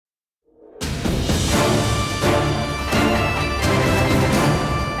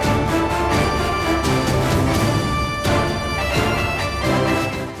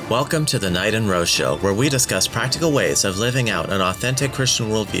Welcome to the Knight and Rose Show, where we discuss practical ways of living out an authentic Christian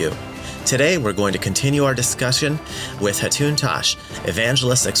worldview. Today, we're going to continue our discussion with Hatun Tash,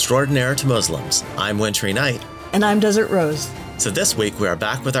 evangelist extraordinaire to Muslims. I'm Wintry Knight. And I'm Desert Rose. So this week, we are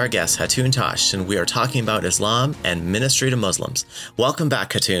back with our guest, Hatun Tash, and we are talking about Islam and ministry to Muslims. Welcome back,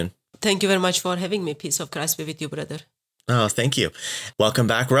 Hatun. Thank you very much for having me. Peace of Christ be with you, brother. Oh, thank you. Welcome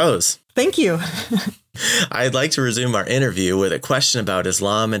back, Rose. Thank you. I'd like to resume our interview with a question about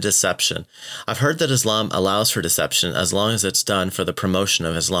Islam and deception. I've heard that Islam allows for deception as long as it's done for the promotion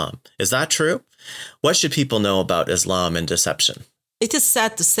of Islam. Is that true? What should people know about Islam and deception? It is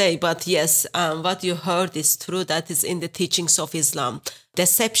sad to say, but yes, what you heard is true. That is in the teachings of Islam.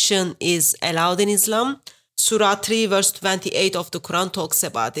 Deception is allowed in Islam. Surah 3 verse 28 of the Quran talks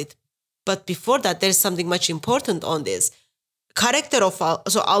about it. But before that, there's something much important on this.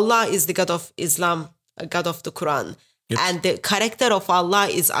 So Allah is the God of Islam, God of the Quran. Yep. And the character of Allah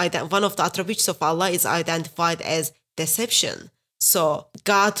is one of the attributes of Allah is identified as deception. So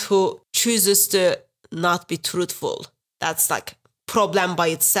God who chooses to not be truthful, that's like problem by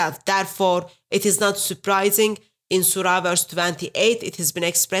itself. Therefore, it is not surprising in Surah verse 28, it has been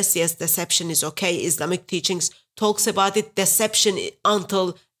expressed, yes, deception is okay. Islamic teachings talks about it, deception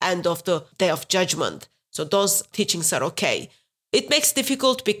until end of the day of judgment. So those teachings are okay. It makes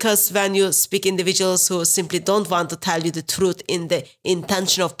difficult because when you speak individuals who simply don't want to tell you the truth in the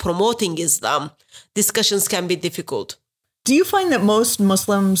intention of promoting Islam, discussions can be difficult. Do you find that most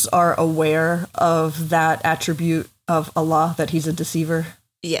Muslims are aware of that attribute of Allah, that he's a deceiver?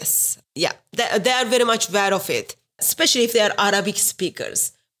 Yes. Yeah. They are very much aware of it, especially if they are Arabic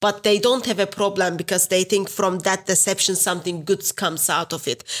speakers. But they don't have a problem because they think from that deception something good comes out of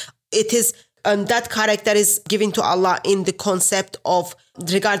it. It is, and that character is given to Allah in the concept of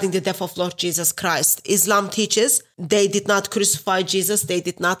regarding the death of Lord Jesus Christ. Islam teaches they did not crucify Jesus, they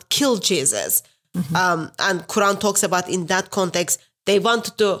did not kill Jesus. Mm-hmm. And Quran talks about in that context, they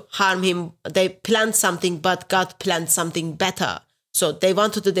wanted to harm him. They planned something, but God planned something better. So they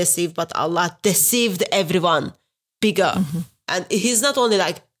wanted to deceive, but Allah deceived everyone bigger. Mm-hmm. And he's not only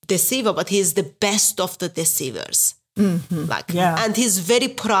like deceiver, but he's the best of the deceivers. Mm-hmm. And he's very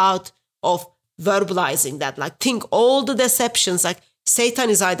proud of verbalizing that. Like, think all the deceptions. Like, Satan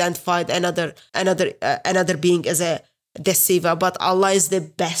is identified another being as a deceiver, but Allah is the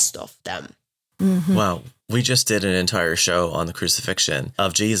best of them. Mm-hmm. Wow. We just did an entire show on the crucifixion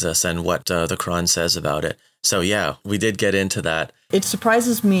of Jesus and what the Quran says about it. So yeah, we did get into that. It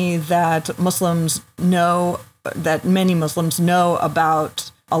surprises me that many Muslims know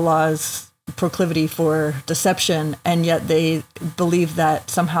about Allah's proclivity for deception, and yet they believe that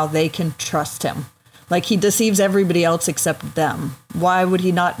somehow they can trust him. Like, he deceives everybody else except them. Why would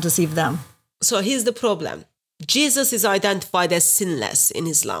he not deceive them? So here's the problem. Jesus is identified as sinless in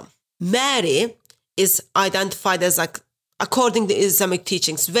Islam. Mary is identified as, like, according to Islamic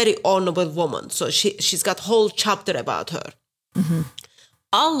teachings, very honorable woman. So she's got whole chapter about her. Mm-hmm.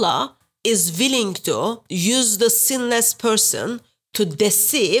 Allah is willing to use the sinless person to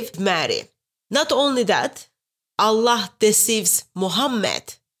deceive Mary. Not only that, Allah deceives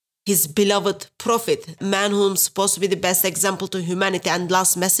Muhammad, his beloved prophet, man who's supposed to be the best example to humanity and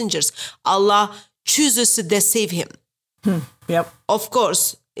last messengers. Allah chooses to deceive him. Yep. Of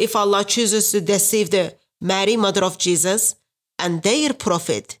course, if Allah chooses to deceive the Mary, mother of Jesus, and their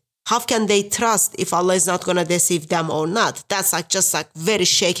prophet, how can they trust if Allah is not going to deceive them or not? That's just very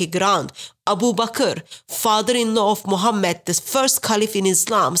shaky ground. Abu Bakr, father-in-law of Muhammad, the first caliph in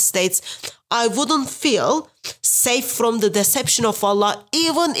Islam, states, I wouldn't feel safe from the deception of Allah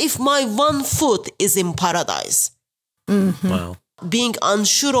even if my one foot is in paradise. Mm-hmm. Wow. Being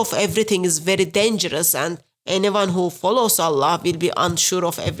unsure of everything is very dangerous, and anyone who follows Allah will be unsure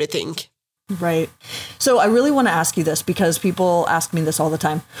of everything. Right. So I really want to ask you this because people ask me this all the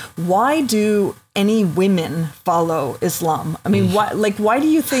time. Why do any women follow Islam? I mean, why do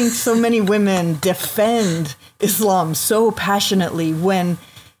you think so many women defend Islam so passionately when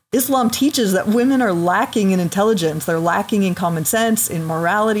Islam teaches that women are lacking in intelligence, they're lacking in common sense, in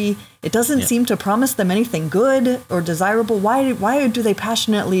morality? It doesn't seem to promise them anything good or desirable. Why do they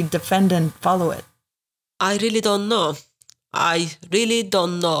passionately defend and follow it? I really don't know.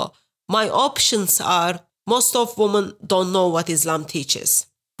 My options are, most of women don't know what Islam teaches.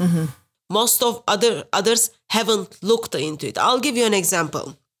 Mm-hmm. Most of others haven't looked into it. I'll give you an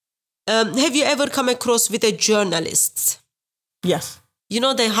example. Have you ever come across with a journalist? Yes. You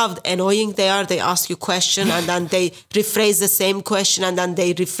know, they have annoying they are. They ask you question and then they rephrase the same question and then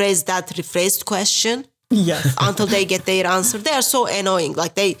they rephrase that rephrased question. Yes. Until they get their answer. They are so annoying.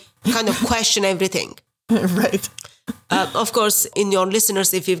 Like, they kind of question everything. Right. Of course, in your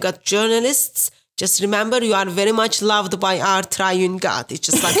listeners, if you've got journalists, just remember you are very much loved by our triune God. It's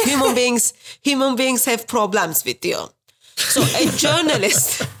just like human beings have problems with you. So a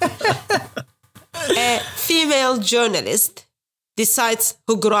journalist, a female journalist decides,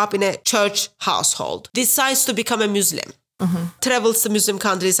 who grew up in a church household, decides to become a Muslim, travels to Muslim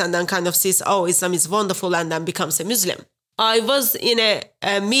countries and then kind of sees, oh, Islam is wonderful, and then becomes a Muslim. I was in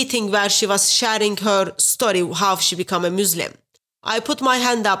a meeting where she was sharing her story, how she became a Muslim. I put my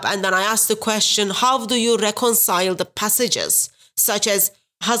hand up and then I asked the question, how do you reconcile the passages such as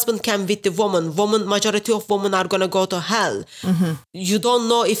husband can beat the woman, majority of women are going to go to hell. You don't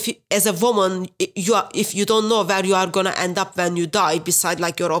know if, as a woman, if you don't know where you are going to end up when you die, beside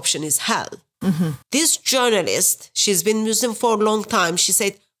like your option is hell. This journalist, she's been Muslim for a long time. She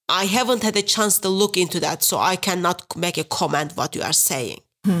said, I haven't had a chance to look into that, so I cannot make a comment what you are saying.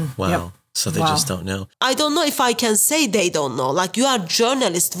 Wow. Yep. So they just don't know. I don't know if I can say they don't know. Like, you are a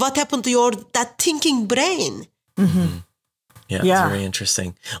journalist. What happened to that thinking brain? Yeah, it's very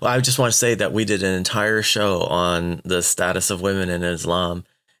interesting. Well, I just want to say that we did an entire show on the status of women in Islam.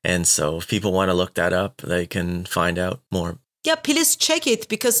 And so if people want to look that up, they can find out more. Yeah, please check it,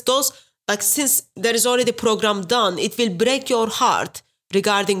 because those, like, since there is already a program done, it will break your heart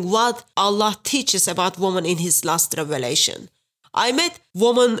regarding what Allah teaches about women in his last revelation. I met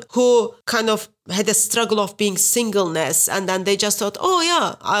women who kind of had a struggle of being singleness, and then they just thought, oh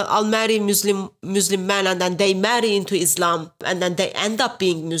yeah, I'll marry Muslim man, and then they marry into Islam, and then they end up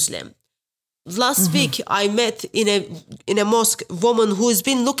being Muslim. Last week, I met in a mosque woman who has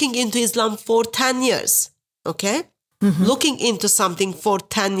been looking into Islam for 10 years, okay? Looking into something for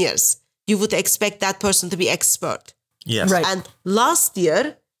 10 years. You would expect that person to be expert. Yes. Right. And last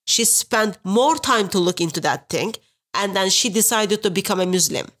year, she spent more time to look into that thing, and then she decided to become a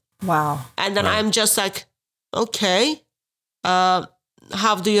Muslim. Wow. And then I'm just like, okay,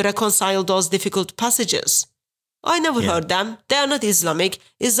 how do you reconcile those difficult passages? I never heard them. They are not Islamic.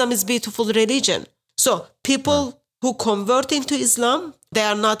 Islam is a beautiful religion. So people who convert into Islam, they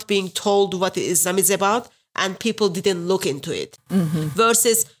are not being told what Islam is about, and people didn't look into it.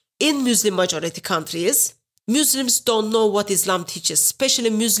 Versus in Muslim majority countries, Muslims don't know what Islam teaches, especially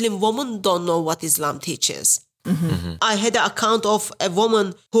Muslim women don't know what Islam teaches. I had an account of a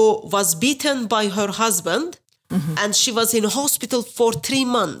woman who was beaten by her husband, and she was in hospital for 3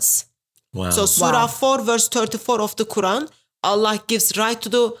 months. Wow. So Surah 4 verse 34 of the Quran, Allah gives right to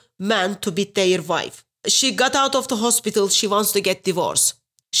the man to beat their wife. She got out of the hospital, she wants to get divorced.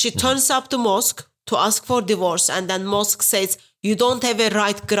 She turns up to mosque to ask for divorce, and then mosque says, you don't have a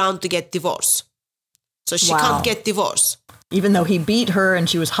right ground to get divorced. So she can't get divorced. Even though he beat her and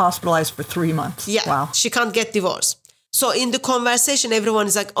she was hospitalized for 3 months. Yeah, Wow. she can't get divorced. So in the conversation, everyone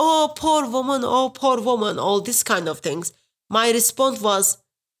is like, oh, poor woman, all these kind of things. My response was,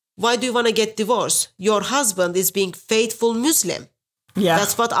 why do you want to get divorced? Your husband is being faithful Muslim. Yeah.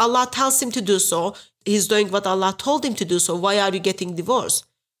 That's what Allah tells him to do, so he's doing what Allah told him to do, so why are you getting divorced?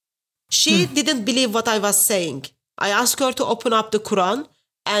 She didn't believe what I was saying. I asked her to open up the Quran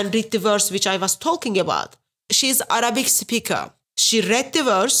and read the verse which I was talking about. She's Arabic speaker. She read the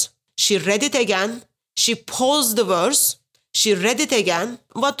verse, she read it again, she paused the verse, she read it again.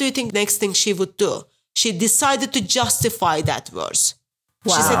 What do you think next thing she would do? She decided to justify that verse.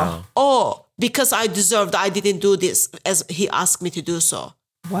 Wow. She said, oh, because I deserved, I didn't do this as he asked me to do so.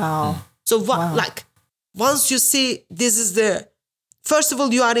 Wow. So like, once you see this is the, first of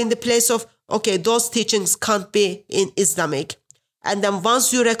all, you are in the place of, okay, those teachings can't be in Islamic. And then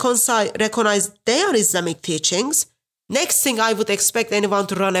once you recognize they are Islamic teachings, next thing I would expect anyone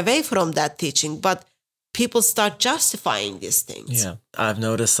to run away from that teaching. But people start justifying these things. Yeah. I've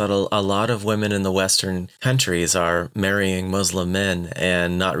noticed that a lot of women in the Western countries are marrying Muslim men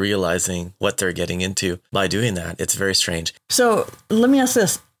and not realizing what they're getting into by doing that. It's very strange. So let me ask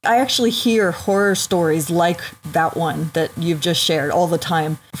this. I actually hear horror stories like that one that you've just shared all the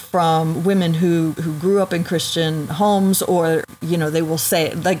time from women who grew up in Christian homes, or, you know, they will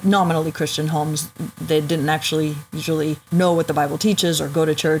say like nominally Christian homes. They didn't actually usually know what the Bible teaches or go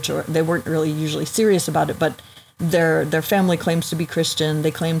to church, or they weren't really usually serious about it, but their family claims to be Christian. They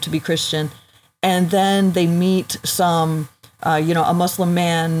claim to be Christian. And then they meet some a Muslim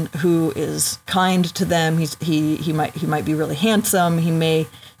man who is kind to them. He might be really handsome. He may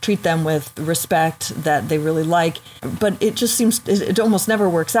treat them with respect that they really like, but it just seems it almost never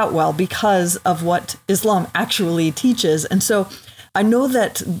works out well because of what Islam actually teaches. And so I know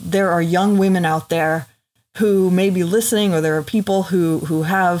that there are young women out there who may be listening, or there are people who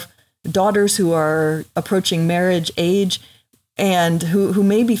have daughters who are approaching marriage age. and who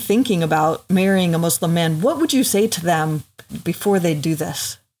may be thinking about marrying a Muslim man, what would you say to them before they do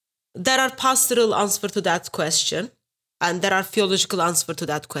this? There are pastoral answers to that question, and there are theological answers to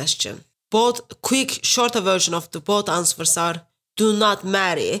that question. Both quick, shorter version of the both answers are: do not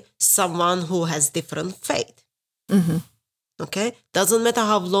marry someone who has different faith. Mm-hmm. Okay? Doesn't matter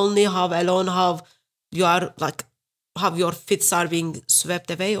how lonely, how alone, how you are, like, how your feet are being swept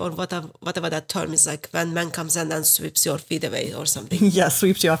away, or whatever that term is, like when man comes in and sweeps your feet away or something. Yeah,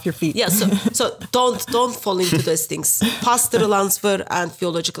 sweeps you off your feet. Yeah, so don't fall into those things. Pastoral answer and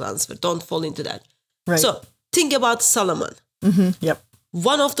theological answer. Don't fall into that. Right. So think about Solomon. Mm-hmm. Yep.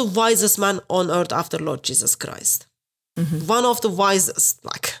 One of the wisest men on earth after Lord Jesus Christ. Mm-hmm. One of the wisest.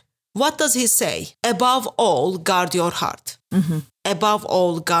 Like, what does he say? Above all, guard your heart. Mm-hmm. Above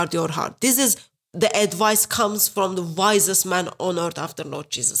all, guard your heart. This is the advice comes from the wisest man on earth after Lord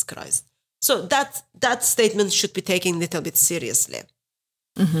Jesus Christ. So that statement should be taken a little bit seriously.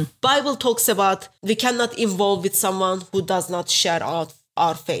 Mm-hmm. Bible talks about we cannot involve with someone who does not share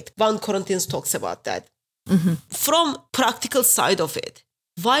our faith. 1 Corinthians talks about that. Mm-hmm. From practical side of it,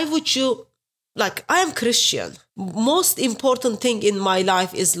 why would you, like, I am Christian. Most important thing in my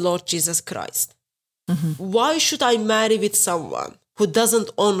life is Lord Jesus Christ. Mm-hmm. Why should I marry with someone who doesn't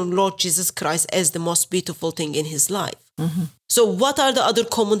honor Lord Jesus Christ as the most beautiful thing in his life? Mm-hmm. So what are the other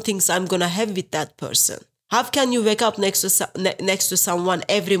common things I'm going to have with that person? How can you wake up next to someone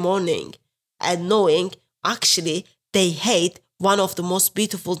every morning and knowing actually they hate one of the most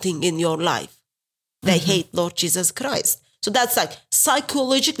beautiful thing in your life? They Mm-hmm. hate Lord Jesus Christ. So that's like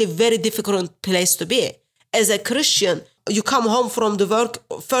psychologically very difficult place to be. As a Christian, you come home from the work,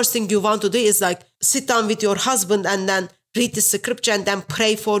 first thing you want to do is like sit down with your husband and then read the scripture and then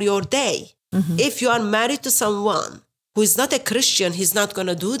pray for your day. Mm-hmm. If you are married to someone who is not a Christian, he's not going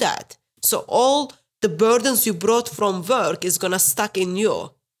to do that. So all the burdens you brought from work is going to stuck in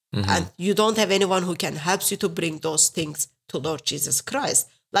you. Mm-hmm. And you don't have anyone who can help you to bring those things to Lord Jesus Christ.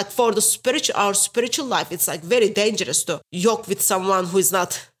 Like for our spiritual life, it's like very dangerous to yoke with someone who is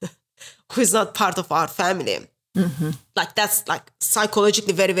not part of our family. Mm-hmm. Like that's like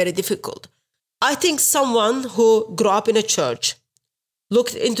psychologically very, very difficult. I think someone who grew up in a church,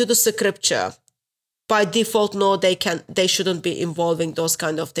 looked into the scripture, by default know they shouldn't be involving those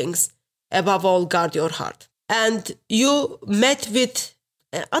kind of things. Above all, guard your heart. And you met with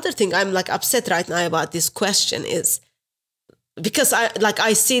other thing I'm like upset right now about this question is because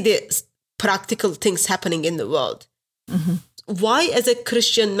I see the practical things happening in the world. Mm-hmm. Why, as a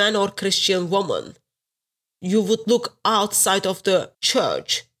Christian man or Christian woman, you would look outside of the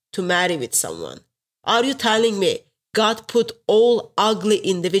church to marry with someone? Are you telling me God put all ugly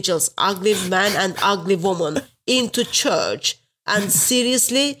individuals, ugly man and ugly woman into church, and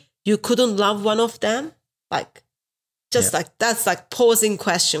seriously, you couldn't love one of them? Like, just like, that's like posing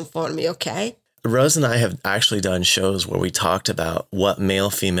question for me, okay? Rose and I have actually done shows where we talked about what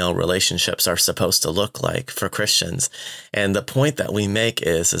male-female relationships are supposed to look like for Christians. And the point that we make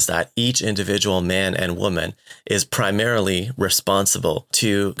is that each individual man and woman is primarily responsible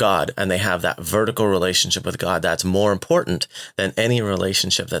to God, and they have that vertical relationship with God that's more important than any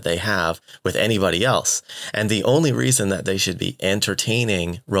relationship that they have with anybody else. And the only reason that they should be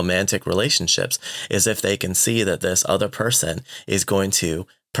entertaining romantic relationships is if they can see that this other person is going to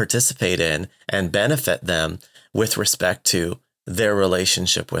participate in and benefit them with respect to their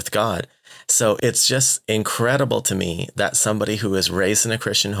relationship with God. So it's just incredible to me that somebody who is raised in a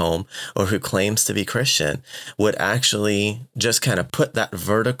Christian home or who claims to be Christian would actually just kind of put that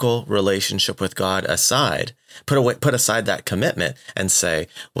vertical relationship with God aside, put aside that commitment and say,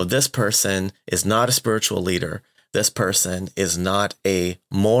 well, this person is not a spiritual leader. This person is not a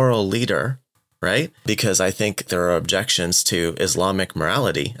moral leader. Right? Because I think there are objections to Islamic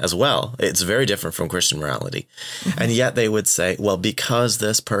morality as well. It's very different from Christian morality. Mm-hmm. And yet they would say, well, because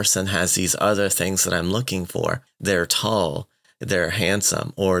this person has these other things that I'm looking for, they're tall, they're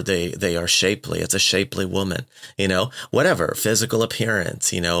handsome, or they are shapely. It's a shapely woman, whatever, physical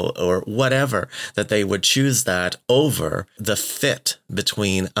appearance, or whatever, that they would choose that over the fit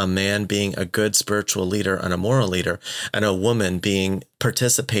between a man being a good spiritual leader and a moral leader and a woman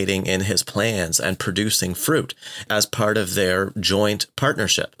participating in his plans and producing fruit as part of their joint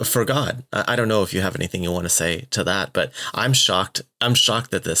partnership for God. I don't know if you have anything you want to say to that, but I'm shocked. I'm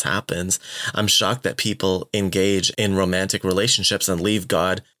shocked that this happens. I'm shocked that people engage in romantic relationships and leave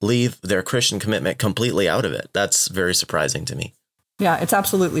their Christian commitment completely out of it. That's very surprising to me. Yeah, it's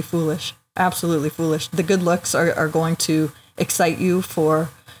absolutely foolish. Absolutely foolish. The good looks are going to excite you for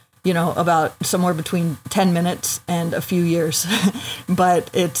about somewhere between 10 minutes and a few years. But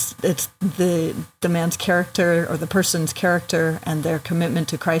it's the man's character or the person's character and their commitment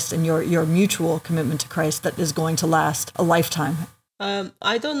to Christ and your mutual commitment to Christ that is going to last a lifetime.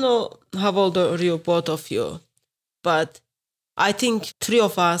 I don't know how old are you, both of you, but I think three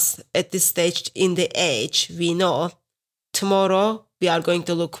of us at this stage in the age, we know tomorrow we are going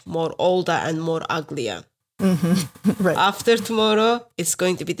to look more older and more uglier. Mm-hmm. Right. After tomorrow, it's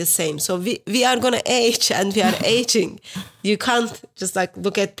going to be the same. So we are going to age and we are aging. You can't just like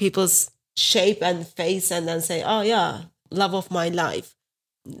look at people's shape and face and then say, oh yeah, love of my life.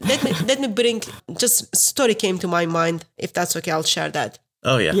 Let me bring, just story came to my mind. If that's okay, I'll share that.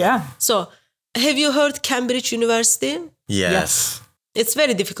 Oh yeah. Yeah. So have you heard Cambridge University? Yes. It's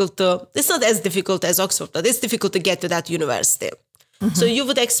very difficult it's not as difficult as Oxford, but it's difficult to get to that university. Mm-hmm. So you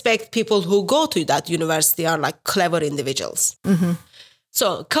would expect people who go to that university are like clever individuals. Mm-hmm.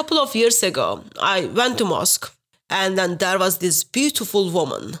 So a couple of years ago, I went to mosque and then there was this beautiful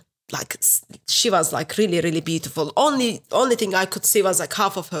woman. Like she was like really, really beautiful. Only thing I could see was like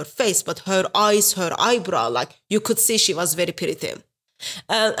half of her face, but her eyes, her eyebrow, like you could see she was very pretty.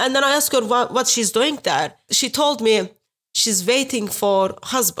 And then I asked her what she's doing there. She told me she's waiting for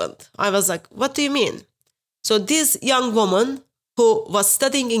husband. I was like, what do you mean? So this young woman who was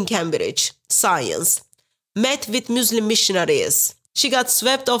studying in Cambridge, science, met with Muslim missionaries. She got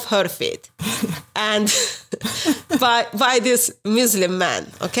swept off her feet and by this Muslim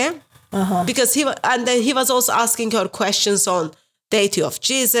man, okay? Uh-huh. Because he was also asking her questions on deity of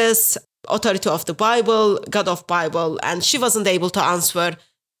Jesus, authority of the Bible, God of Bible, and she wasn't able to answer.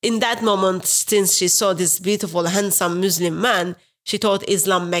 In that moment, since she saw this beautiful, handsome Muslim man, she thought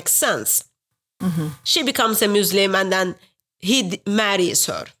Islam makes sense. Mm-hmm. She becomes a Muslim and then he marries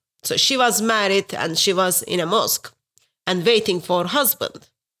her. So she was married and she was in a mosque and waiting for husband.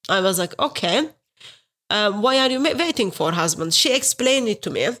 I was like, okay, why are you waiting for husband? She explained it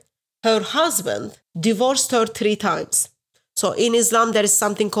to me. Her husband divorced her 3 times. So in Islam, there is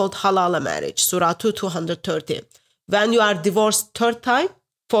something called halal marriage, Surah 230. When you are divorced 3rd time,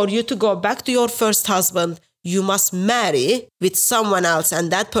 for you to go back to your first husband, you must marry with someone else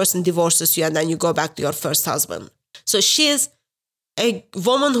and that person divorces you and then you go back to your first husband. So she is a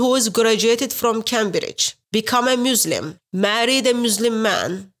woman who is graduated from Cambridge, become a Muslim, married a Muslim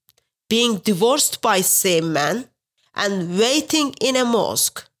man, being divorced by same man, and waiting in a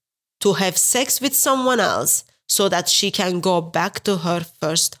mosque to have sex with someone else so that she can go back to her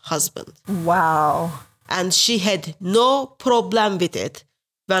first husband. Wow. And she had no problem with it.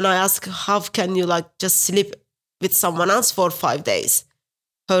 When I asked, how can you like just sleep with someone else for 5 days?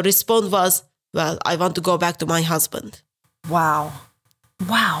 Her response was, well, I want to go back to my husband. Wow.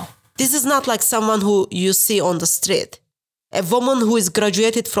 Wow. This is not like someone who you see on the street. A woman who is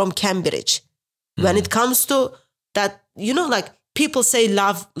graduated from Cambridge. Mm-hmm. When it comes to that, like people say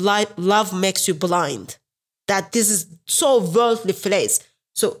love makes you blind. That this is so worldly phrase.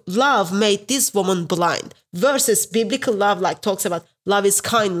 So love made this woman blind versus biblical love, like talks about love is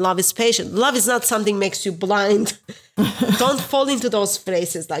kind, love is patient. Love is not something makes you blind. Don't fall into those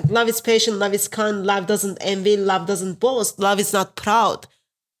phrases like love is patient, love is kind, love doesn't envy, love doesn't boast, love is not proud.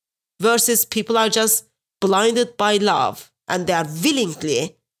 Versus people are just blinded by love and they are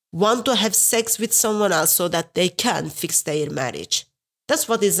willingly want to have sex with someone else so that they can fix their marriage. That's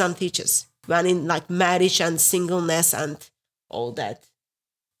what Islam teaches. When in like marriage and singleness and all that.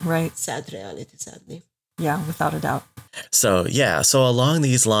 Right. Sad reality, sadly. Yeah, without a doubt. So along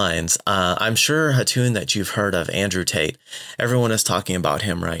these lines, I'm sure, Hatun, that you've heard of Andrew Tate. Everyone is talking about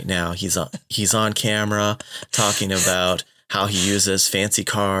him right now. He's on camera talking about how he uses fancy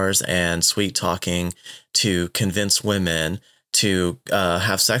cars and sweet talking to convince women to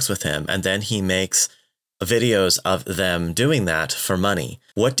have sex with him. And then he makes videos of them doing that for money.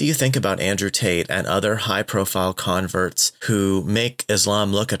 What do you think about Andrew Tate and other high-profile converts who make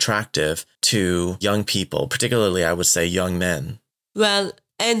Islam look attractive to young people, particularly, I would say, young men? Well,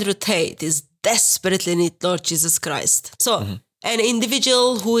 Andrew Tate is desperately need Lord Jesus Christ. So an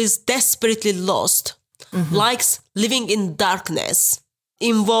individual who is desperately lost, likes living in darkness,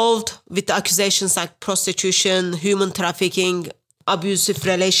 involved with accusations like prostitution, human trafficking, abusive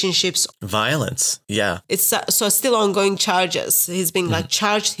relationships. Violence, yeah. It's so still ongoing charges. He's being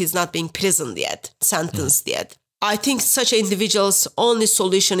charged. He's not being imprisoned yet, sentenced yet. I think such individuals' only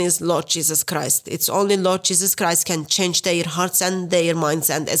solution is Lord Jesus Christ. It's only Lord Jesus Christ can change their hearts and their minds.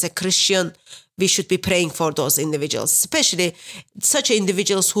 And as a Christian, we should be praying for those individuals, especially such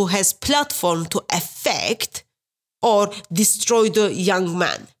individuals who has platform to affect or destroy the young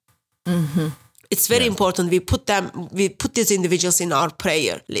man. It's very important. We put these individuals in our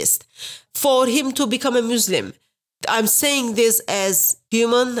prayer list. For him to become a Muslim, I'm saying this as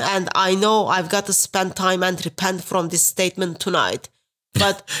human, and I know I've got to spend time and repent from this statement tonight.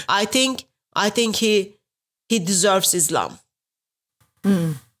 But I think he deserves Islam.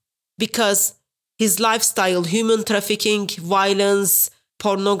 Because his lifestyle, human trafficking, violence,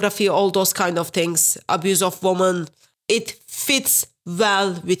 pornography, all those kind of things, abuse of women, it fits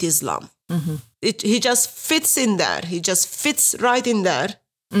well with Islam. He just fits in there. He just fits right in there.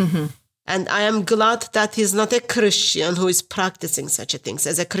 And I am glad that he's not a Christian who is practicing such a things.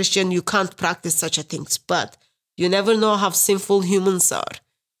 As a Christian, you can't practice such a things, but you never know how sinful humans are.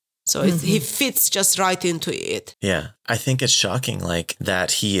 So he fits just right into it. Yeah, I think it's shocking like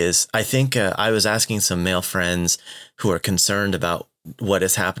that he is. I think I was asking some male friends who are concerned about what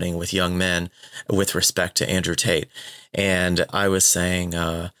is happening with young men with respect to Andrew Tate. And I was saying,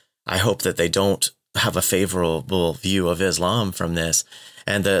 I hope that they don't have a favorable view of Islam from this.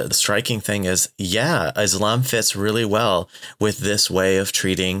 And the striking thing is, yeah, Islam fits really well with this way of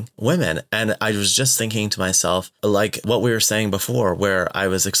treating women. And I was just thinking to myself, like what we were saying before, where I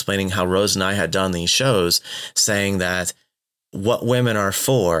was explaining how Rose and I had done these shows, saying that what women are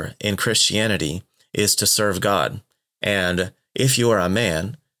for in Christianity is to serve God. And if you are a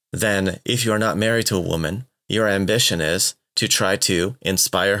man, then if you are not married to a woman, your ambition is to try to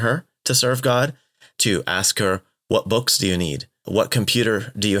inspire her to serve God, to ask her, what books do you need? What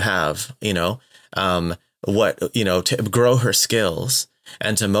computer do you have? To grow her skills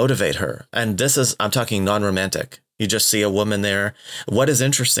and to motivate her. And this is, I'm talking non-romantic. You just see a woman there. What is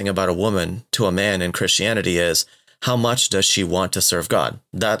interesting about a woman to a man in Christianity is how much does she want to serve God?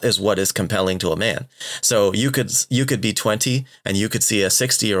 That is what is compelling to a man. So you could be 20 and you could see a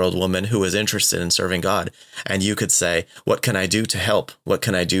 60-year-old woman who is interested in serving God. And you could say, what can I do to help? What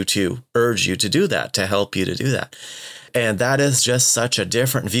can I do to urge you to do that, to help you to do that? And that is just such a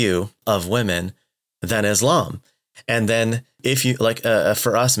different view of women than Islam. And then if you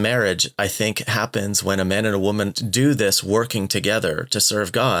for us, marriage, I think happens when a man and a woman do this working together to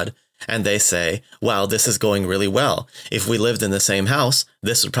serve God. And they say, wow, this is going really well. If we lived in the same house,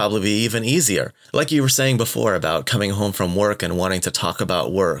 this would probably be even easier. Like you were saying before about coming home from work and wanting to talk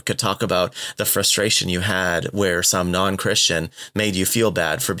about work, to talk about the frustration you had where some non-Christian made you feel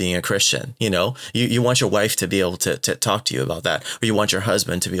bad for being a Christian. You want your wife to be able to talk to you about that, or you want your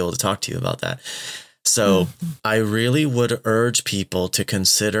husband to be able to talk to you about that. So I really would urge people to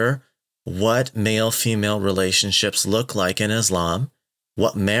consider what male-female relationships look like in Islam,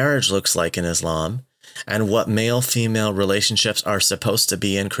 what marriage looks like in Islam, and what male-female relationships are supposed to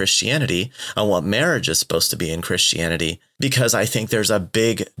be in Christianity, and what marriage is supposed to be in Christianity, because I think there's a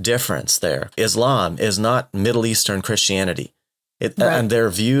big difference there. Islam is not Middle Eastern Christianity, right. And their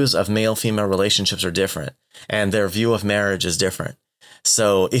views of male-female relationships are different, and their view of marriage is different.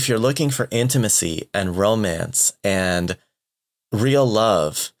 So if you're looking for intimacy and romance and real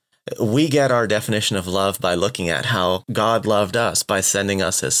love, we get our definition of love by looking at how God loved us by sending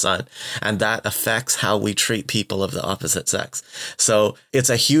us his son. And that affects how we treat people of the opposite sex. So it's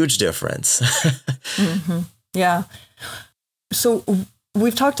a huge difference. Yeah. So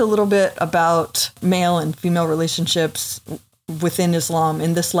we've talked a little bit about male and female relationships within Islam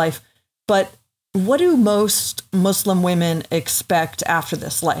in this life, but what do most Muslim women expect after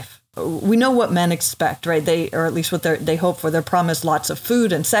this life? We know what men expect, right? Or at least what they hope for. They're promised lots of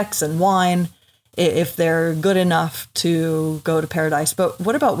food and sex and wine if they're good enough to go to paradise. But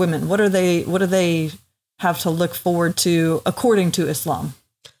what about women? What do they have to look forward to according to Islam?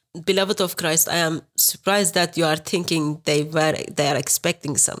 Beloved of Christ, I am surprised that you are thinking they are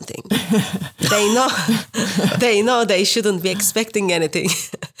expecting something. They know they shouldn't be expecting anything.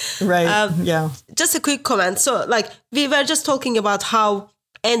 Right. Yeah. Just a quick comment. So, we were just talking about how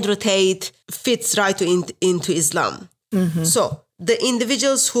Andrew Tate fits right into Islam. So the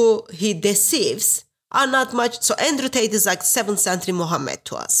individuals who he deceives are not much. So Andrew Tate is like 7th century Muhammad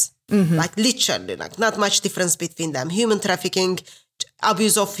to us. Literally, not much difference between them. Human trafficking,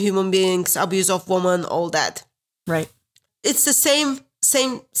 abuse of human beings, abuse of women, all that. Right. It's the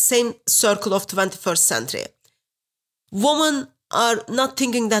same circle of 21st century. Women are not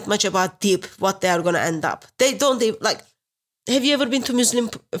thinking that much about deep what they are going to end up. They don't have you ever been to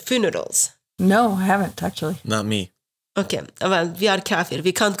Muslim funerals? No, I haven't actually. Not me. Okay. Well, we are kafir.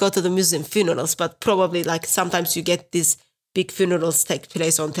 We can't go to the Muslim funerals, but probably sometimes you get these big funerals take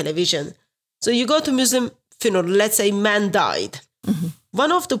place on television. So you go to Muslim funeral, let's say man died.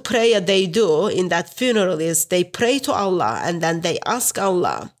 One of the prayer they do in that funeral is they pray to Allah and then they ask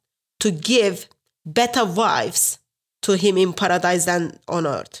Allah to give better wives to him in paradise than on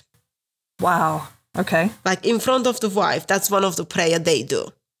earth. Wow. Okay. Like in front of the wife, that's one of the prayer they do.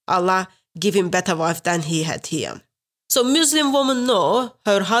 Allah give him better wife than he had here. So Muslim women know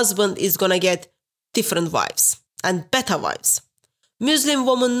her husband is going to get different wives and better wives. Muslim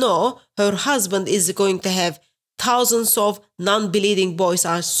women know her husband is going to have thousands of non-believing boys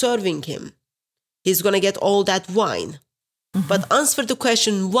are serving him. He's going to get all that wine. Mm-hmm. But answer the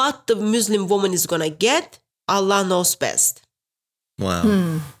question, what the Muslim woman is going to get, Allah knows best.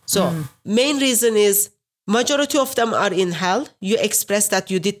 Wow. So main reason is majority of them are in hell. You expressed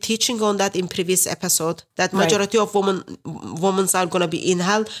that, you did teaching on that in previous episode, that majority of women are going to be in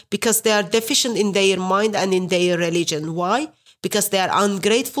hell because they are deficient in their mind and in their religion. Why? Because they are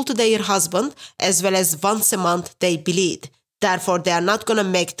ungrateful to their husband, as well as once a month they bleed. Therefore, they are not going to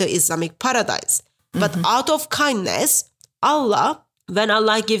make the Islamic paradise. But out of kindness, Allah, when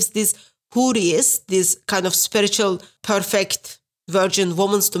Allah gives these huris, these kind of spiritual, perfect virgin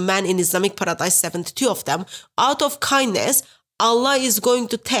women to man in Islamic paradise, 72 of them, out of kindness, Allah is going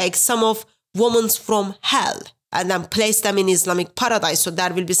to take some of women from hell and then place them in Islamic paradise. So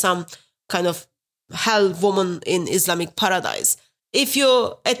there will be some kind of hell woman in Islamic paradise. If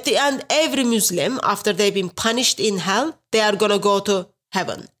you, at the end, every Muslim, after they've been punished in hell, they are going to go to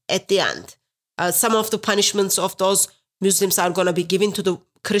heaven at the end. Some of the punishments of those Muslims are going to be given to the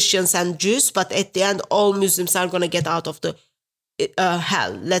Christians and Jews, but at the end, all Muslims are going to get out of the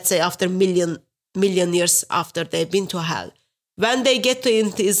hell, let's say after million years after they've been to hell. When they get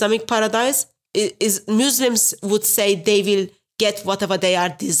into Islamic paradise, Muslims would say they will get whatever they are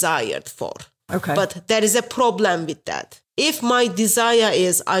desired for. Okay. But there is a problem with that. If my desire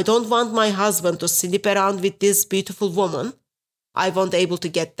is, I don't want my husband to sleep around with this beautiful woman, I won't be able to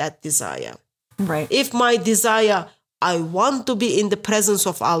get that desire. Right. If my desire, I want to be in the presence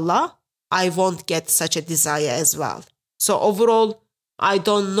of Allah, I won't get such a desire as well. So overall, I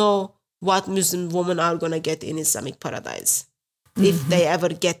don't know what Muslim women are going to get in Islamic paradise, if they ever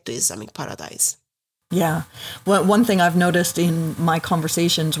get to Islamic paradise. Yeah. Well, one thing I've noticed in my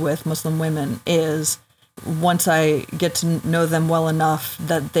conversations with Muslim women is once I get to know them well enough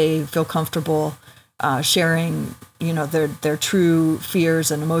that they feel comfortable sharing, their true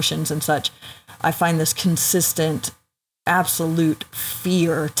fears and emotions and such, I find this consistent, absolute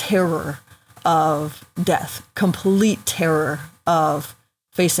fear, terror of death, complete terror of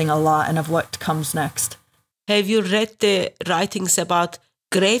facing Allah and of what comes next. Have you read the writings about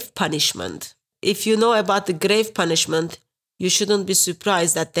grave punishment? If you know about the grave punishment, you shouldn't be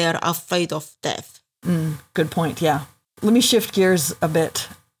surprised that they are afraid of death. Good point, yeah. Let me shift gears a bit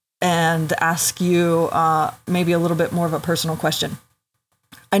and ask you maybe a little bit more of a personal question.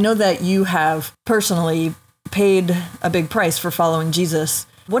 I know that you have personally paid a big price for following Jesus.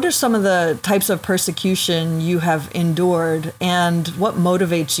 What are some of the types of persecution you have endured, and what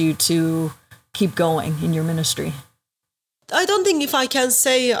motivates you to keep going in your ministry? I don't think if I can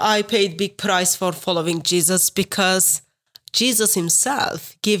say I paid big price for following Jesus, because Jesus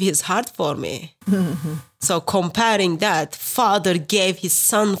himself gave his heart for me. So comparing that, Father gave his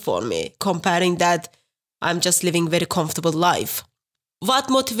son for me. Comparing that, I'm just living very comfortable life. What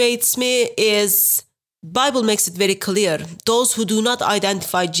motivates me is Bible makes it very clear. Those who do not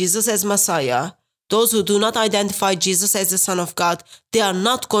identify Jesus as Messiah, those who do not identify Jesus as the Son of God, they are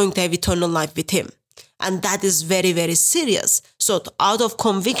not going to have eternal life with him. And that is very, very serious. So out of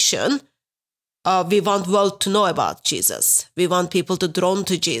conviction, we want the world to know about Jesus. We want people to drawn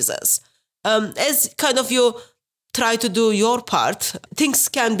to Jesus. As kind of you try to do your part, things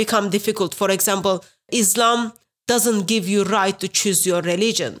can become difficult. For example, Islam doesn't give you right to choose your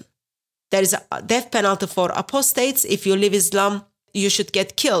religion. There is a death penalty for apostates. If you leave Islam, you should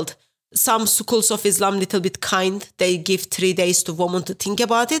get killed. Some schools of Islam, little bit kind, they give 3 days to women to think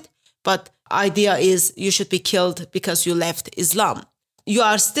about it. But idea is you should be killed because you left Islam. You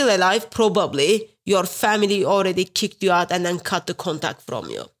are still alive, probably. Your family already kicked you out and then cut the contact from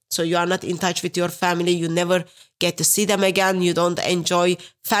you. So you are not in touch with your family. You never get to see them again. You don't enjoy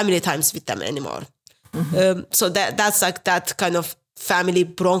family times with them anymore. So that's like that kind of family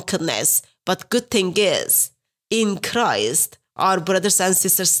brokenness. But good thing is, in Christ, our brothers and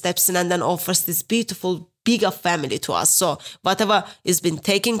sisters steps in and then offers this beautiful, bigger family to us. So whatever is been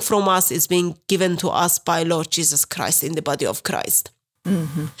taken from us is being given to us by Lord Jesus Christ in the body of Christ.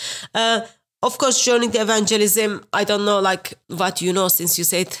 Of course, joining the evangelism, I don't know like what you know, since you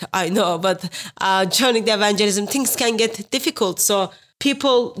said I know, but joining the evangelism, things can get difficult. So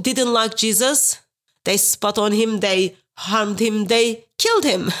people didn't like Jesus. They spat on him, they harmed him, they killed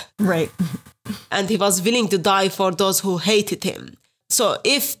him. Right. And he was willing to die for those who hated him. So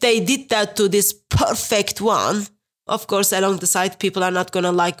if they did that to this perfect one, Of course, along the side, people are not going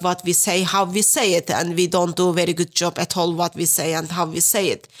to like what we say, how we say it, and we don't do a very good job at all what we say and how we say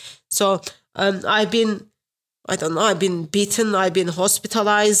it. So I've been beaten, I've been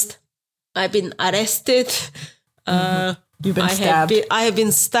hospitalized, I've been arrested. You've been stabbed. I have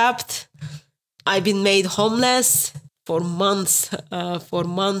been stabbed. I've been made homeless for months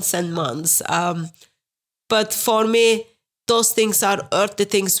and months. But for me, those things are earthly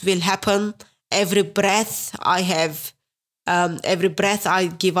things will happen. Every breath I have, every breath I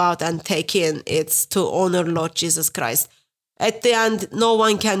give out and take in, it's to honor Lord Jesus Christ. At the end, no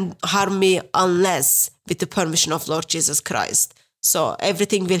one can harm me unless with the permission of Lord Jesus Christ. So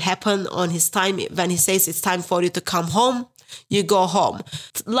everything will happen on his time. When he says it's time for you to come home, you go home.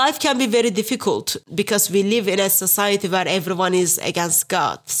 Life can be very difficult because we live in a society where everyone is against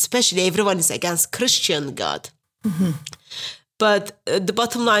God, especially everyone is against Christian God. Mm-hmm. But the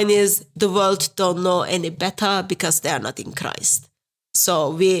bottom line is the world don't know any better because they are not in Christ.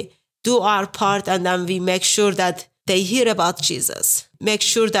 So we do our part and then we make sure that they hear about Jesus. Make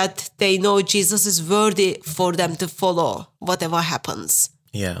sure that they know Jesus is worthy for them to follow whatever happens.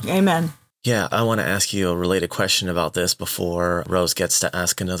 Yeah. Amen. Yeah, I want to ask you a related question about this before Rose gets to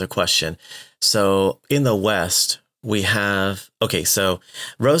ask another question. So in the West, we have, so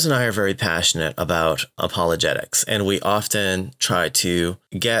Rose and I are very passionate about apologetics, and we often try to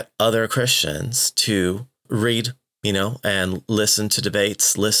get other Christians to read, and listen to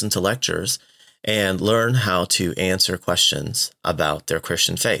debates, listen to lectures, and learn how to answer questions about their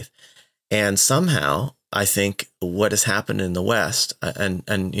Christian faith. And somehow, I think what has happened in the West, and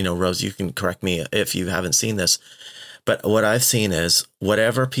Rose, you can correct me if you haven't seen this, but what I've seen is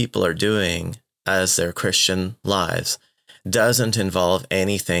whatever people are doing as their Christian lives doesn't involve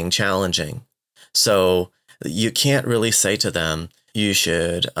anything challenging. So you can't really say to them, you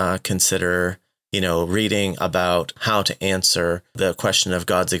should consider, reading about how to answer the question of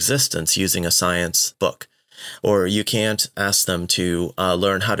God's existence using a science book. Or you can't ask them to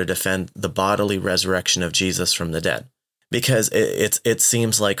learn how to defend the bodily resurrection of Jesus from the dead. Because it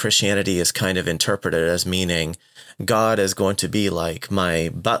seems like Christianity is kind of interpreted as meaning God is going to be like my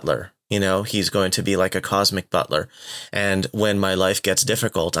butler. He's going to be like a cosmic butler. And when my life gets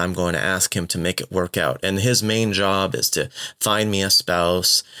difficult, I'm going to ask him to make it work out. And his main job is to find me a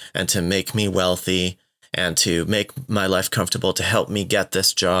spouse and to make me wealthy and to make my life comfortable, to help me get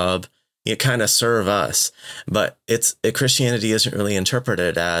this job. You kind of serve us. But Christianity isn't really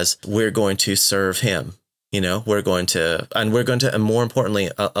interpreted as we're going to serve him. We're going to, and more importantly,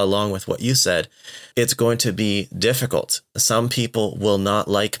 along with what you said, it's going to be difficult. Some people will not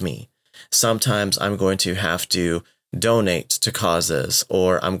like me. Sometimes I'm going to have to donate to causes,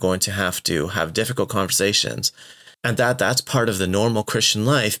 or I'm going to have difficult conversations. And that's part of the normal Christian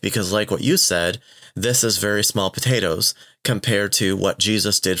life, because like what you said, this is very small potatoes compared to what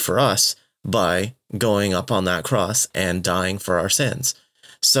Jesus did for us by going up on that cross and dying for our sins.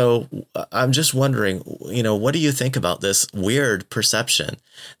 So I'm just wondering, what do you think about this weird perception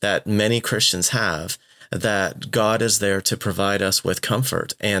that many Christians have, that God is there to provide us with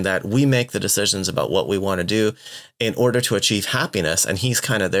comfort and that we make the decisions about what we want to do in order to achieve happiness, and he's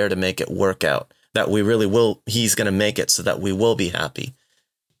kind of there to make it work out, that we really will, he's going to make it so that we will be happy.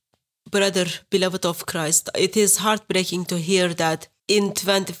 Brother, beloved of Christ, it is heartbreaking to hear that in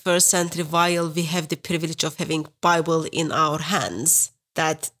 21st century, while we have the privilege of having Bible in our hands,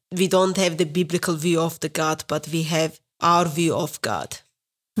 that we don't have the biblical view of the God, but we have our view of God.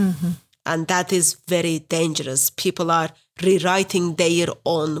 Mm-hmm. And that is very dangerous. People are rewriting their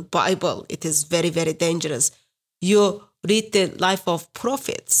own Bible. It is very, very dangerous. You read the life of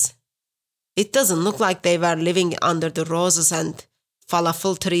prophets. It doesn't look like they were living under the roses and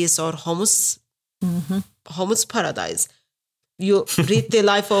falafel trees or hummus paradise. You read the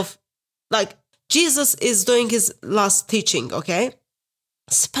life of, Jesus is doing his last teaching, okay?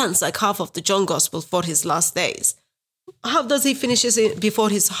 Spends half of the John Gospel for his last days. How does he finish it before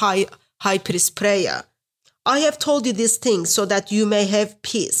his high priest prayer? I have told you these things so that you may have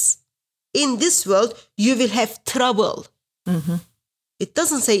peace. In this world, you will have trouble. Mm-hmm. It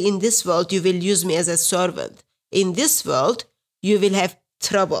doesn't say in this world, you will use me as a servant. In this world, you will have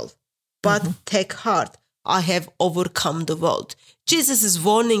trouble. But take heart, I have overcome the world. Jesus is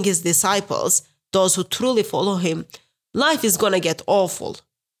warning his disciples, those who truly follow him, life is going to get awful.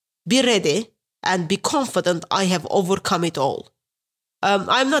 Be ready and be confident I have overcome it all.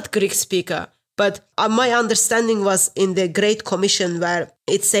 I'm not Greek speaker, but my understanding was in the Great Commission where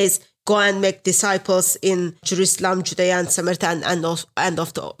it says, go and make disciples in Jerusalem, Judea, and Samaria, and end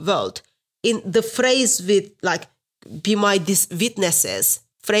of the world. In the phrase with be my witnesses,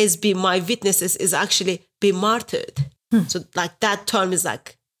 phrase be my witnesses is actually be martyred. So like that term is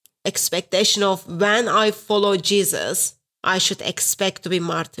like expectation of when I follow Jesus, I should expect to be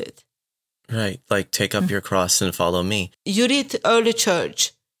martyred. Right. Like take up your cross and follow me. You read early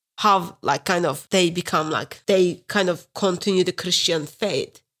church, how like kind of they become like, they kind of continue the Christian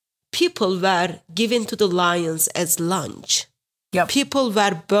faith. People were given to the lions as lunch. Yep. People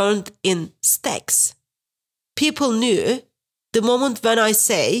were burned in stacks. People knew the moment when I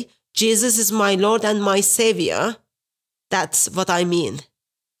say, Jesus is my Lord and my Savior, that's what I mean.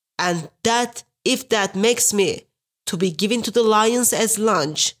 And that, if that makes me to be given to the lions as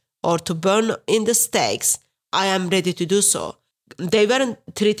lunch or to burn in the stakes, I am ready to do so. They weren't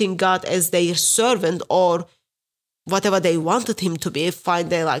treating God as their servant or whatever they wanted him to be, find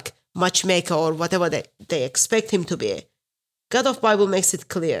their like matchmaker or whatever they expect him to be. God of Bible makes it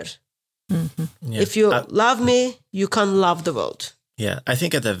clear. Mm-hmm. Yeah. If you love me, you can love the world. Yeah, I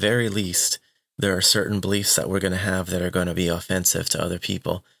think at the very least, there are certain beliefs that we're going to have that are going to be offensive to other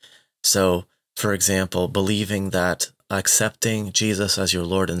people. So, for example, believing that accepting Jesus as your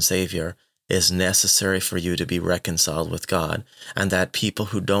Lord and Savior is necessary for you to be reconciled with God, and that people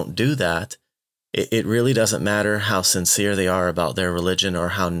who don't do that, it really doesn't matter how sincere they are about their religion or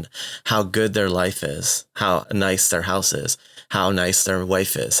how good their life is, how nice their house is, how nice their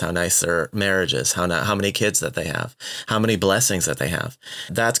wife is, how nice their marriage is, how many kids that they have, how many blessings that they have.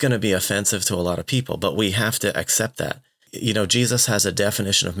 That's going to be offensive to a lot of people, but we have to accept that. You know, Jesus has a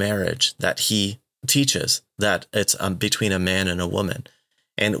definition of marriage that he teaches, that it's between a man and a woman.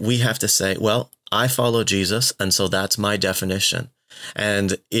 And we have to say, well, I follow Jesus, and so that's my definition.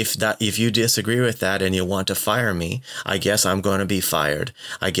 And if you disagree with that and you want to fire me, I guess I'm going to be fired.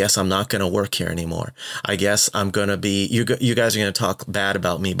 I guess I'm not going to work here anymore. I guess I'm going to be, you guys are going to talk bad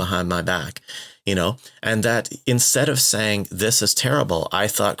about me behind my back, you know, and that instead of saying this is terrible, I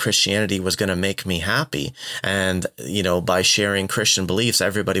thought Christianity was going to make me happy. And, you know, by sharing Christian beliefs,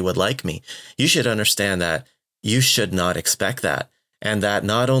 everybody would like me. You should understand that you should not expect that. And that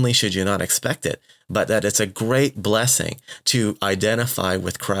not only should you not expect it, but that it's a great blessing to identify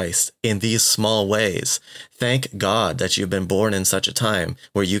with Christ in these small ways. Thank God that you've been born in such a time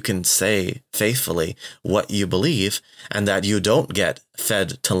where you can say faithfully what you believe and that you don't get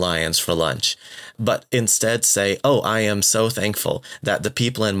fed to lions for lunch, but instead say, oh, I am so thankful that the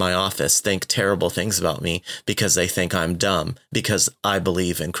people in my office think terrible things about me because they think I'm dumb because I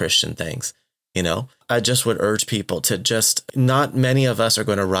believe in Christian things. You know, I just would urge people to just, not many of us are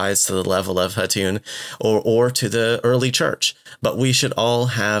going to rise to the level of Hatun or to the early church, but we should all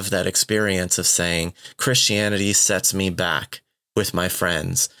have that experience of saying Christianity sets me back with my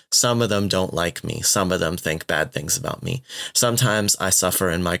friends. Some of them don't like me. Some of them think bad things about me. Sometimes I suffer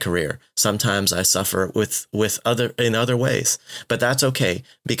in my career. Sometimes I suffer in other ways, but that's okay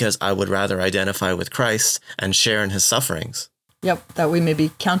because I would rather identify with Christ and share in his sufferings. Yep, that we may be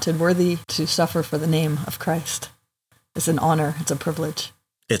counted worthy to suffer for the name of Christ. It's an honor. It's a privilege.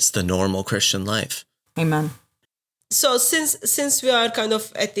 It's the normal Christian life. Amen. So since we are kind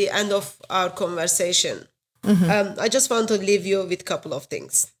of at the end of our conversation, I just want to leave you with a couple of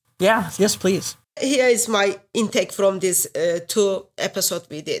things. Yeah, yes, please. Here is my intake from this 2 episodes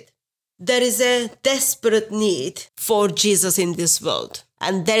we did. There is a desperate need for Jesus in this world.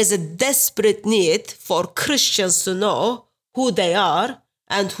 And there is a desperate need for Christians to know who they are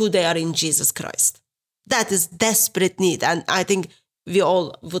and who they are in Jesus Christ. That is desperate need. And I think we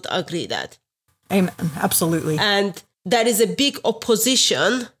all would agree that. Amen. Absolutely. And there is a big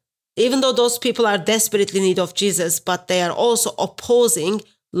opposition, even though those people are desperately in need of Jesus, but they are also opposing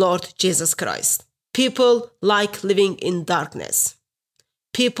Lord Jesus Christ. People like living in darkness.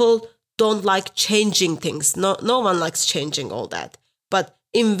 People don't like changing things. No one likes changing all that. But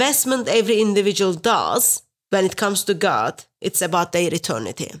investment every individual does, when it comes to God, it's about their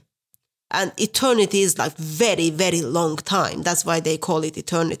eternity. And eternity is like very, very long time. That's why they call it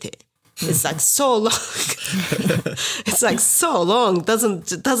eternity. It's like so long. It's like so long,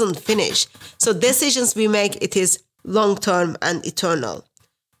 doesn't finish. So decisions we make, it is long-term and eternal.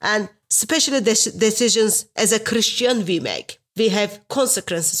 And especially decisions as a Christian we make. We have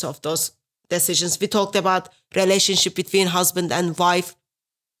consequences of those decisions. We talked about relationship between husband and wife,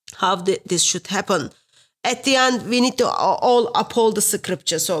 how this should happen. At the end, we need to all uphold the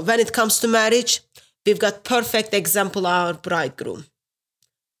scripture. So when it comes to marriage, we've got perfect example, our bridegroom.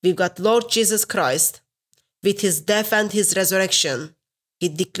 We've got Lord Jesus Christ. With his death and his resurrection, he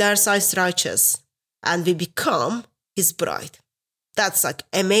declares us righteous and we become his bride. That's like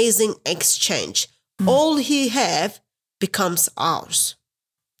amazing exchange. All he have becomes ours.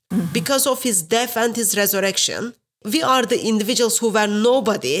 Because of his death and his resurrection, We are the individuals who were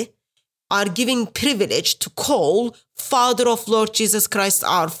nobody, are giving privilege to call Father of Lord Jesus Christ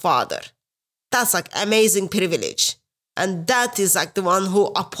our Father. That's like amazing privilege. And that is like the one who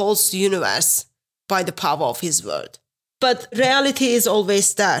upholds the universe by the power of his word. But reality is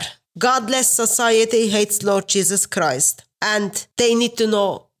always there. Godless society hates Lord Jesus Christ, and they need to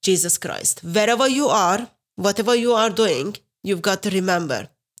know Jesus Christ. Wherever you are, whatever you are doing, you've got to remember,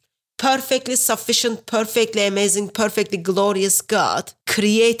 perfectly sufficient, perfectly amazing, perfectly glorious God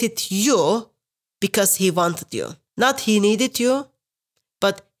created you because he wanted you. Not he needed you,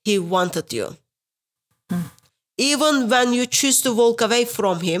 but he wanted you. Even when you choose to walk away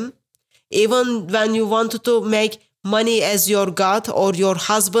from him, even when you wanted to make money as your God, or your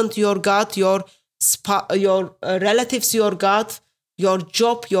husband your God, your relatives your God, your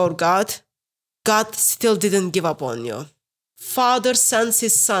job your God, God still didn't give up on you. Father sends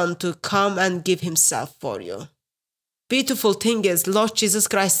his son to come and give himself for you. Beautiful thing is, Lord Jesus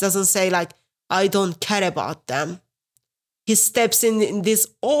Christ doesn't say like, I don't care about them. He steps in this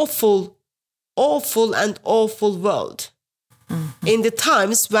awful world. In the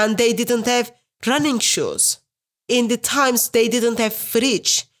times when they didn't have running shoes, in the times they didn't have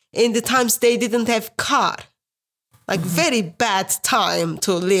fridge, in the times they didn't have car. Like very bad time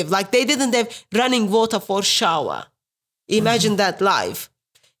to live. Like they didn't have running water for shower. Imagine that life.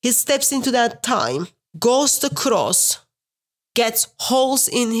 He steps into that time, goes to the cross, gets holes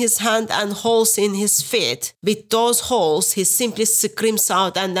in his hand and holes in his feet. With those holes, he simply screams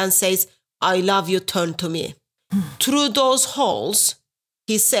out and then says, I love you, turn to me. Through those holes,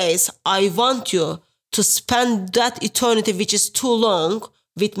 he says, I want you to spend that eternity, which is too long,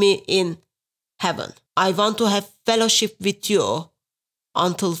 with me in heaven. I want to have fellowship with you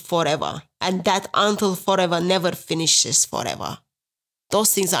until forever. And that until forever never finishes forever.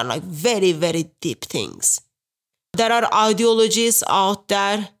 Those things are like very, very deep things. There are ideologies out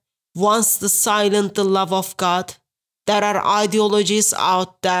there wants to silence the love of God. There are ideologies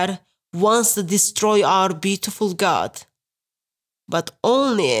out there wants to destroy our beautiful God. But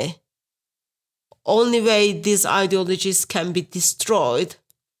only way these ideologies can be destroyed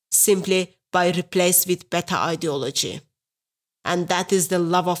simply by replaced with better ideology. And that is the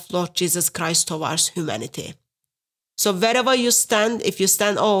love of Lord Jesus Christ towards humanity. So wherever you stand, if you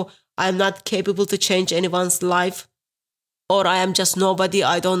stand, oh, I'm not capable to change anyone's life, or I am just nobody,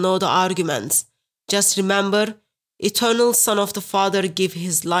 I don't know the arguments. Just remember, eternal Son of the Father gave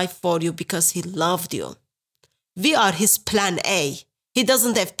his life for you because he loved you. We are his plan A. He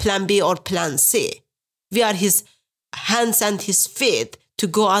doesn't have plan B or plan C. We are his hands and his feet to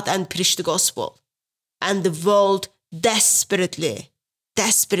go out and preach the gospel. And the world desperately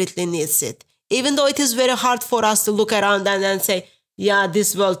needs it. Even though it is very hard for us to look around and then say, yeah,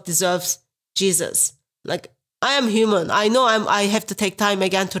 this world deserves Jesus. Like, I am human. I know I have to take time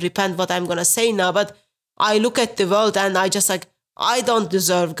again to repent what I'm going to say now, but I look at the world and I just like, I don't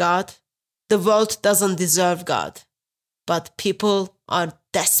deserve God. The world doesn't deserve God. But people are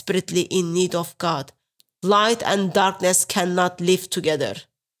desperately in need of God. Light and darkness cannot live together.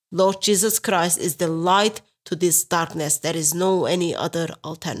 Lord Jesus Christ is the light to this darkness. There is no any other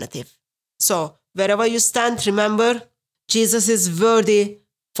alternative. So wherever you stand, remember, Jesus is worthy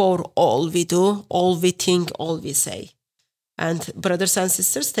for all we do, all we think, all we say. And brothers and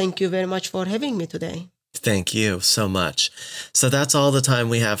sisters, thank you very much for having me today. Thank you so much. So that's all the time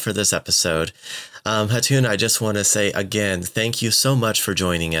we have for this episode. Hatun, I just want to say again, thank you so much for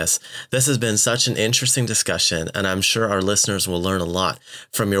joining us. This has been such an interesting discussion, and I'm sure our listeners will learn a lot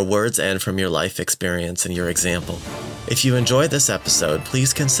from your words and from your life experience and your example. If you enjoyed this episode,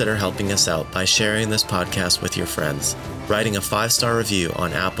 please consider helping us out by sharing this podcast with your friends, writing a 5-star review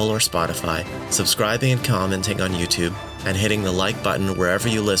on Apple or Spotify, subscribing and commenting on YouTube, and hitting the like button wherever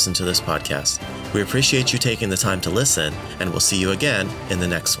you listen to this podcast. We appreciate you taking the time to listen, and we'll see you again in the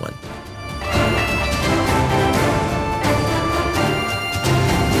next one.